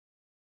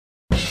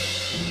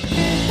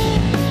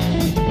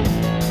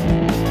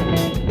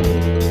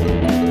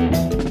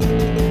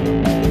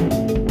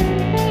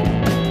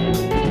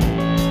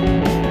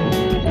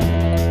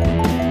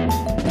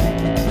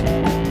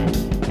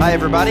Hi,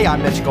 everybody.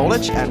 I'm Mitch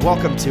Goldich, and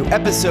welcome to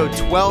episode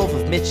 12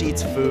 of Mitch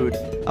Eats Food,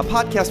 a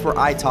podcast where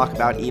I talk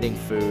about eating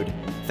food.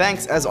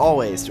 Thanks, as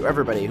always, to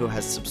everybody who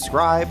has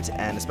subscribed,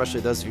 and especially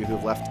those of you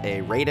who've left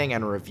a rating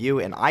and a review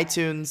in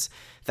iTunes.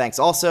 Thanks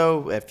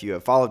also if you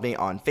have followed me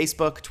on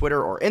Facebook,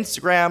 Twitter, or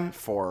Instagram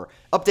for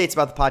updates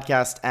about the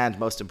podcast, and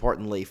most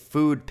importantly,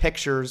 food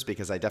pictures,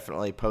 because I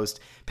definitely post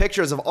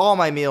pictures of all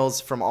my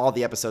meals from all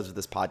the episodes of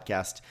this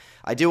podcast.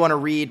 I do want to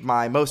read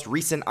my most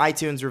recent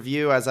iTunes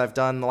review, as I've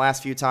done the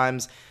last few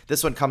times.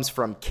 This one comes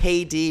from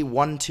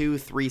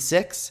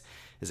KD1236.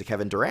 Is it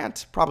Kevin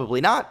Durant? Probably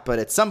not, but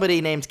it's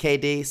somebody named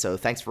KD, so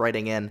thanks for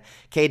writing in.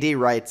 KD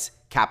writes,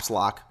 caps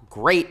lock,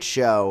 great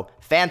show,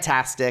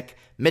 fantastic,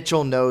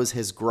 Mitchell knows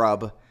his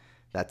grub.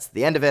 That's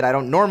the end of it. I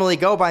don't normally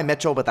go by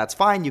Mitchell, but that's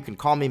fine. You can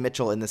call me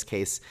Mitchell in this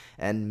case.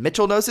 And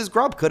Mitchell knows his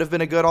grub could have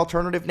been a good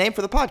alternative name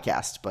for the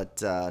podcast.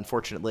 But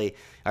unfortunately,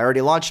 I already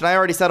launched and I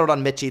already settled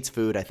on Mitch Eats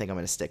Food. I think I'm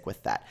going to stick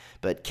with that.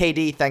 But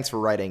KD, thanks for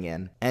writing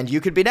in. And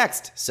you could be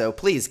next. So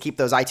please keep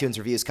those iTunes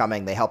reviews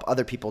coming. They help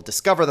other people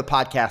discover the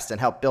podcast and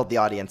help build the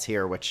audience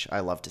here, which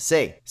I love to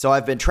see. So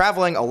I've been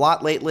traveling a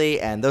lot lately.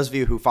 And those of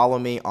you who follow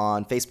me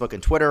on Facebook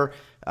and Twitter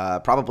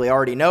probably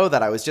already know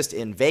that I was just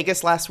in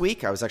Vegas last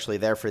week. I was actually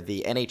there for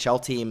the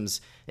NHL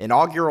team's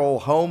inaugural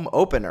home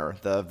opener,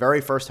 the very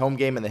first home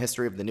game in the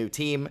history of the new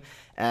team,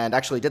 and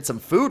actually did some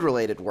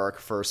food-related work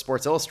for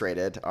Sports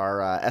Illustrated,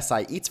 our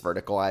SI Eats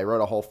vertical. I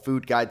wrote a whole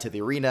food guide to the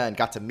arena and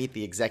got to meet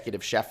the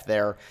executive chef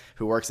there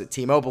who works at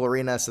T-Mobile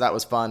Arena, so that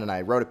was fun, and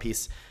I wrote a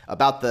piece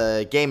about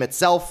the game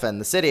itself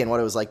and the city and what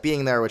it was like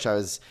being there, which I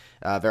was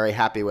very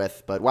happy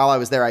with. But while I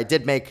was there, I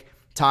did make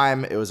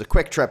time. It was a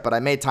quick trip, but I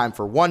made time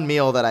for one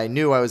meal that I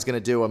knew I was going to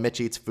do a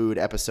Mitch Eats Food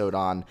episode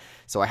on.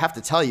 So I have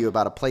to tell you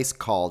about a place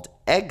called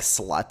Egg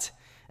Slut.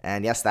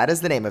 And yes, that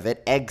is the name of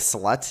it, Egg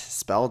Slut,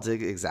 spelled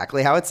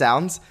exactly how it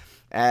sounds.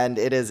 And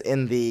it is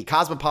in the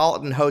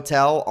Cosmopolitan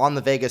Hotel on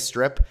the Vegas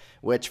Strip,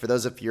 which for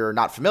those of you who are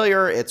not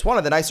familiar, it's one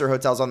of the nicer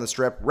hotels on the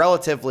Strip,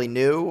 relatively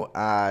new.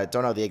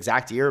 Don't know the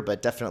exact year,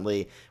 but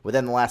definitely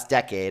within the last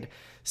decade.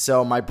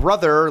 So my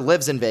brother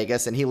lives in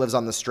Vegas, and he lives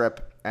on the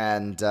Strip,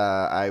 and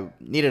I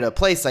needed a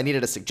place. I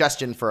needed a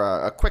suggestion for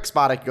a quick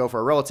spot I could go for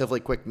a relatively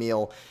quick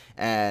meal,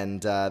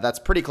 and that's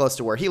pretty close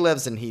to where he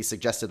lives, and he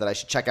suggested that I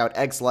should check out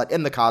Egg Slut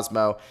in the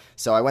Cosmo.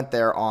 So I went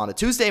there on a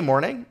Tuesday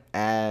morning,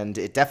 and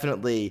it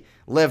definitely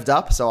lived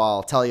up, so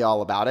I'll tell you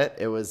all about it.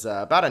 It was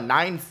about a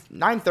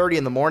 9:30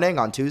 in the morning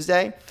on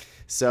Tuesday,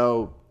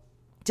 so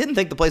didn't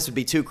think the place would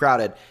be too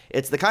crowded.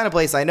 It's the kind of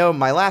place, I know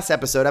my last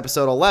episode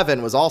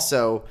 11, was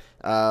also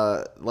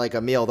like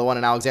a meal, the one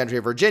in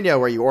Alexandria, Virginia,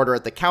 where you order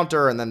at the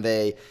counter and then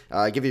they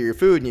give you your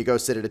food and you go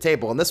sit at a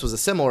table. And this was a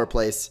similar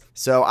place.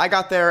 So I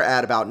got there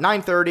at about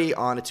 9:30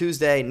 on a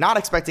Tuesday, not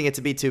expecting it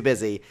to be too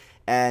busy.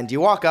 And you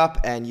walk up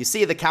and you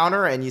see the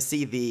counter and you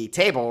see the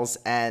tables,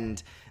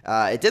 and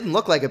it didn't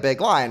look like a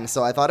big line.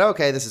 So I thought,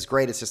 okay, this is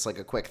great. It's just like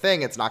a quick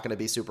thing. It's not going to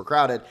be super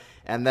crowded.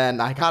 And then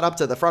I got up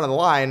to the front of the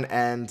line,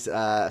 and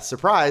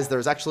surprise, there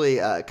was actually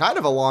kind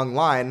of a long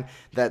line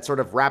that sort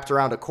of wrapped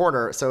around a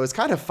corner. So it was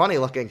kind of funny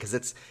looking because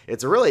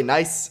it's a really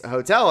nice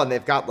hotel, and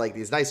they've got like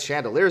these nice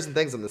chandeliers and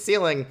things on the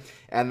ceiling.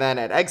 And then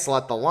at Egg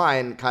Slut, the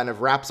line kind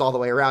of wraps all the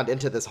way around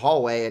into this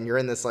hallway, and you're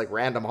in this like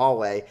random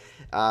hallway.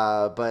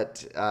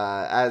 But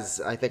as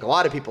I think a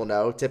lot of people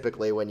know,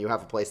 typically when you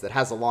have a place that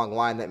has a long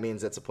line, that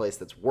means it's a place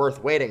that's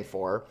worth waiting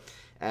for.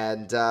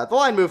 And the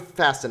line moved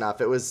fast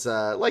enough. It was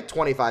like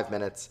 25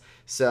 minutes.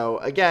 So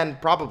again,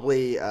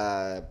 probably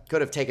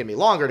could have taken me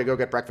longer to go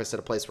get breakfast at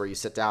a place where you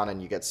sit down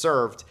and you get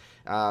served.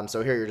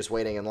 So here you're just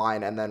waiting in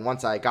line. And then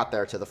once I got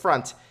there to the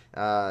front,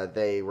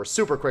 they were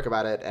super quick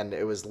about it. And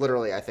it was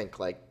literally, I think,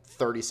 like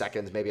 30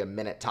 seconds, maybe a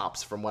minute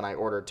tops from when I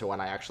ordered to when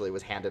I actually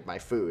was handed my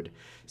food.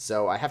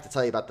 So I have to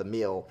tell you about the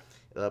meal.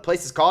 The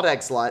place is called Egg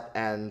Slut,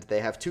 and they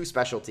have two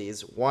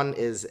specialties. One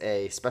is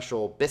a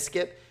special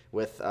biscuit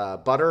with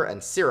butter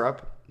and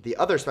syrup. The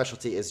other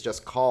specialty is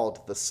just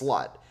called the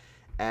Slut.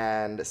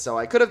 And so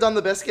I could have done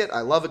the biscuit.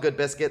 I love a good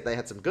biscuit. They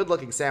had some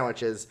good-looking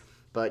sandwiches.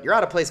 But you're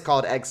at a place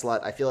called Egg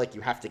Slut. I feel like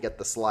you have to get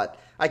the Slut.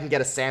 I can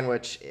get a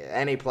sandwich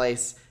any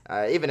place,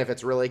 even if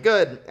it's really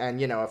good. And,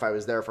 you know, if I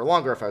was there for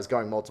longer, if I was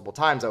going multiple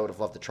times, I would have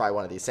loved to try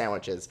one of these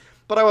sandwiches.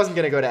 But I wasn't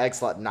going to go to Egg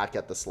Slut and not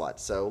get the Slut.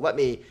 So let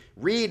me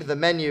read the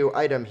menu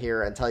item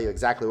here and tell you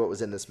exactly what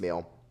was in this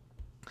meal.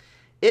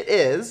 It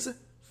is,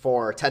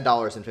 for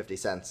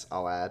 $10.50,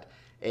 I'll add,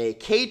 a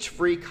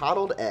cage-free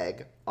coddled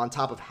egg on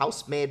top of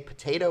house-made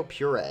potato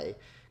puree,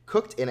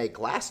 cooked in a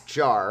glass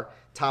jar,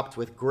 topped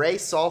with gray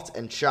salt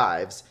and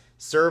chives,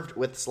 served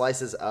with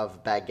slices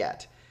of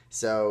baguette.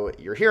 So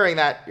you're hearing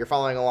that, you're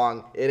following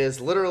along. It is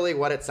literally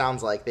what it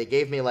sounds like. They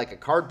gave me like a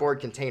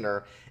cardboard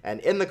container, and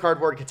in the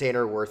cardboard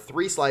container were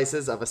 3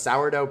 slices of a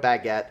sourdough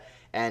baguette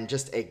and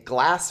just a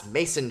glass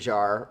mason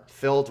jar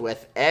filled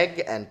with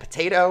egg and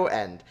potato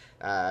and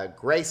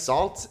gray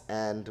salt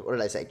and, what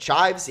did I say,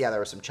 chives? Yeah, there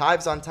were some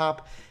chives on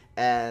top.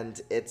 And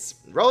it's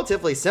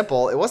relatively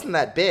simple. It wasn't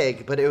that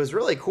big, but it was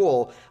really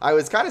cool. I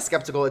was kind of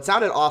skeptical. It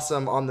sounded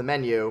awesome on the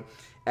menu.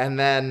 And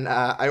then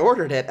I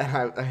ordered it,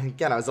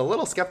 and I was a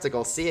little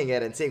skeptical seeing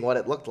it and seeing what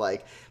it looked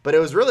like. But it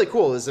was really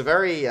cool. It was a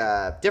very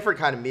different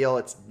kind of meal.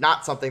 It's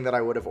not something that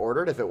I would have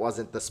ordered if it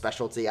wasn't the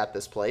specialty at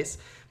this place.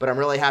 But I'm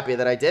really happy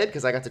that I did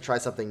because I got to try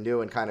something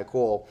new and kind of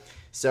cool.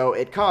 So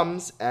it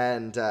comes,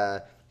 and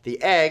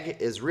the egg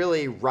is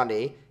really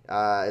runny.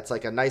 It's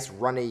like a nice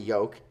runny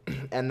yolk.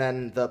 And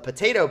then the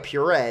potato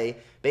puree,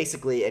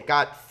 basically, it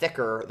got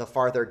thicker the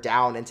farther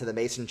down into the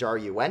mason jar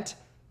you went.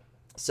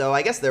 So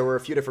I guess there were a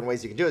few different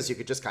ways you could do this. You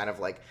could just kind of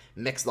like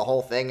mix the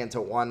whole thing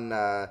into one,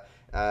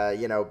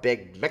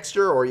 big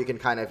mixture, or you can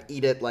kind of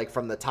eat it like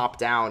from the top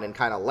down in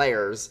kind of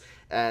layers.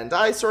 And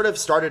I sort of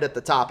started at the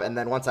top, and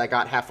then once I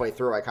got halfway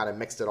through, I kind of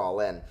mixed it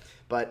all in.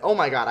 But oh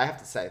my God, I have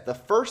to say, the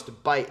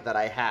first bite that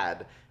I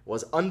had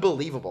was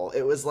unbelievable.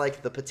 It was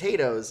like the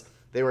potatoes,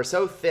 they were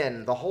so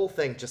thin, the whole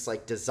thing just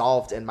like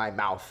dissolved in my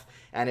mouth.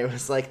 And it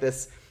was like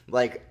this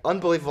like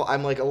unbelievable.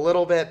 I'm like a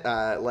little bit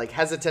like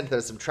hesitant.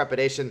 There's some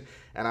trepidation,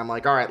 and I'm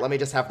like, all right, let me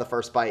just have the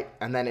first bite.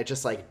 And then it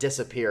just like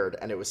disappeared,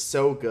 and it was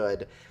so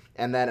good.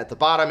 And then at the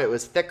bottom, it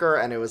was thicker,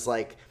 and it was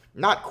like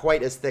not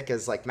quite as thick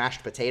as like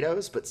mashed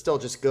potatoes, but still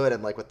just good.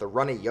 And like with the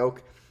runny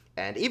yolk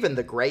and even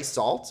the gray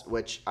salt,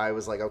 which I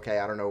was like, okay,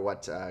 I don't know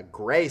what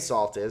gray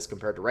salt is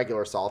compared to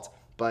regular salt,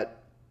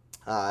 but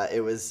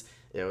it was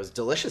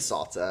delicious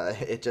salt.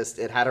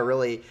 It had a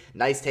really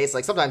nice taste.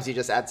 Like sometimes you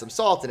just add some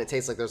salt and it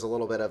tastes like there's a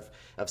little bit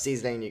of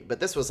seasoning, but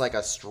this was like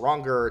a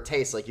stronger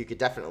taste. Like you could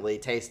definitely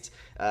taste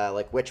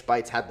like which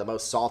bites had the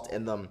most salt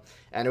in them,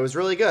 and it was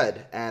really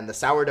good. And the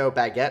sourdough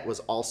baguette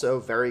was also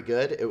very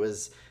good. It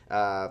was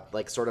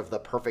like sort of the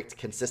perfect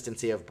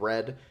consistency of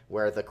bread,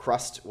 where the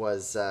crust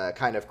was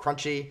kind of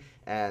crunchy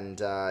and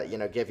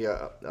give you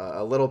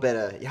a little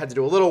bit you had to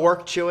do a little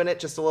work chewing it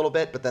just a little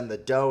bit, but then the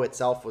dough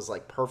itself was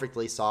like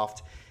perfectly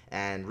soft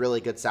and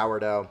really good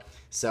sourdough.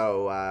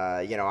 So,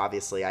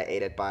 obviously I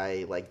ate it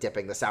by like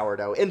dipping the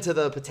sourdough into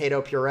the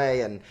potato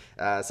puree and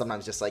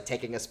sometimes just like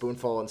taking a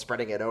spoonful and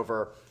spreading it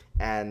over,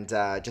 and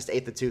just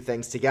ate the two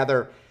things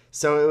together.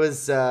 So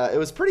it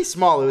was pretty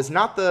small. It was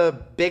not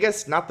the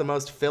biggest, not the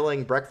most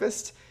filling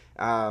breakfast.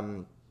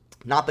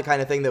 Not the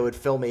kind of thing that would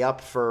fill me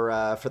up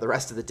for the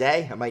rest of the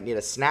day. I might need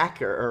a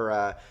snack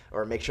or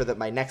make sure that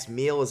my next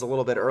meal is a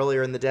little bit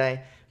earlier in the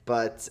day.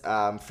 But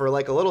for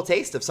like a little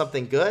taste of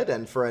something good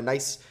and for a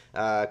nice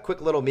quick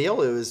little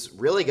meal, it was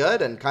really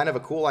good and kind of a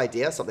cool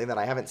idea, something that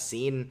I haven't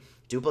seen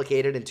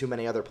duplicated in too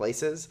many other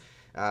places.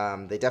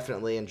 They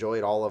definitely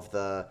enjoyed all of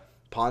the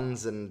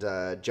puns and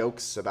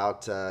jokes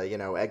about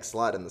egg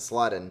slut and the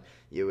slut, and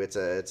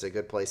it's a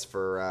good place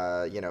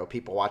for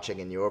people watching,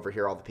 and you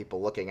overhear all the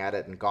people looking at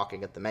it and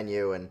gawking at the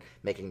menu and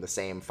making the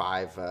same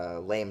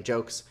 5 lame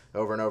jokes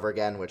over and over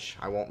again, which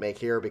I won't make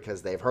here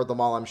because they've heard them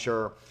all, I'm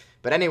sure.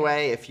 But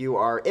anyway, if you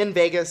are in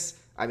Vegas,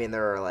 I mean,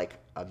 there are like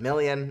 1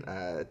 million,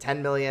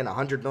 10 million,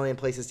 100 million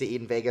places to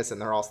eat in Vegas,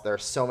 and there are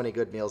so many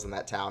good meals in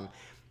that town.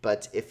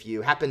 But if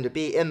you happen to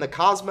be in the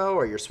Cosmo,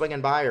 or you're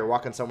swinging by or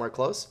walking somewhere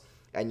close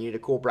and you need a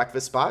cool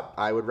breakfast spot,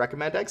 I would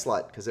recommend Egg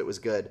Slut because it was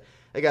good.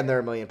 Again, there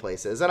are 1 million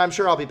places, and I'm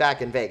sure I'll be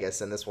back in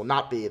Vegas, and this will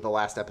not be the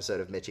last episode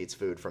of Mitch Eats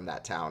Food from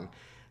that town.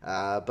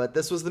 But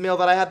this was the meal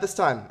that I had this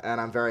time, and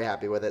I'm very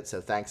happy with it,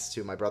 so thanks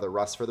to my brother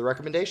Russ for the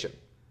recommendation.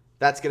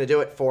 That's going to do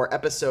it for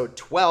episode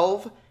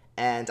 12,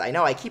 and I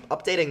know I keep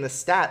updating the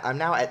stat. I'm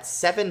now at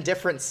 7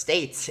 different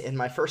states in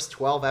my first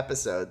 12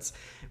 episodes,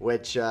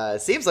 which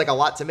seems like a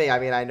lot to me. I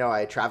mean, I know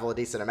I travel a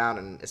decent amount,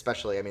 and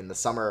especially, the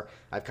summer,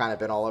 I've kind of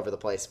been all over the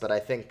place, but I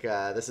think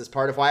this is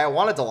part of why I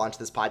wanted to launch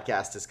this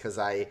podcast, is because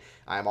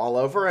I'm all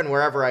over, and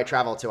wherever I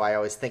travel to, I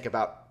always think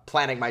about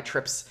planning my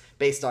trips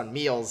based on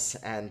meals,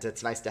 and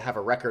it's nice to have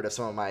a record of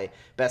some of my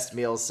best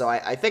meals. So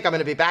I think I'm going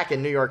to be back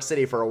in New York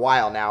City for a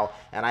while now,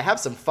 and I have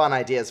some fun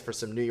ideas for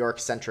some New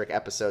York-centric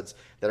episodes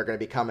that are going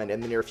to be coming in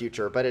the near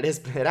future. But it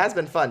has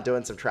been fun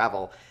doing some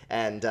travel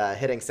and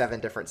hitting 7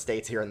 different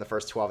states here in the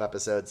first 12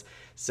 episodes.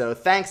 So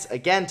thanks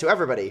again to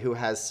everybody who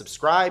has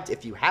subscribed.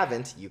 If you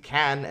haven't, you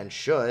can and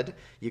should.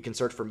 You can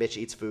search for Mitch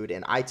Eats Food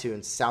in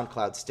iTunes,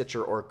 SoundCloud,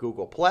 Stitcher, or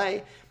Google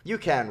Play. You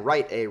can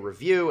write a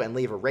review and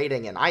leave a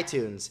rating in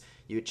iTunes.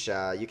 You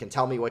can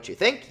tell me what you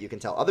think. You can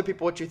tell other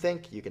people what you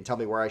think. You can tell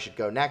me where I should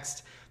go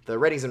next. The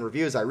ratings and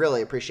reviews I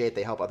really appreciate.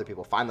 They help other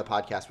people find the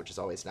podcast, which is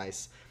always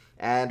nice.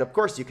 And, of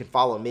course, you can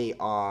follow me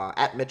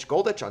at Mitch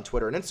Goldich on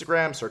Twitter and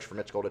Instagram. Search for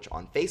Mitch Goldich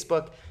on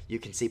Facebook. You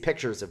can see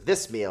pictures of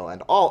this meal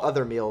and all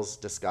other meals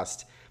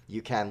discussed.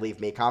 You can leave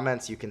me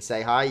comments. You can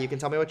say hi. You can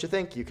tell me what you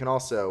think. You can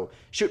also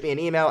shoot me an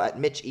email at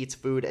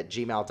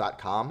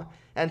mitcheatsfood@gmail.com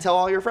and tell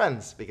all your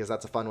friends, because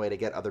that's a fun way to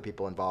get other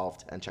people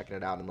involved and checking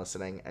it out and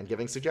listening and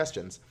giving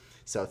suggestions.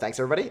 So thanks,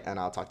 everybody, and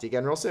I'll talk to you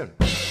again real soon.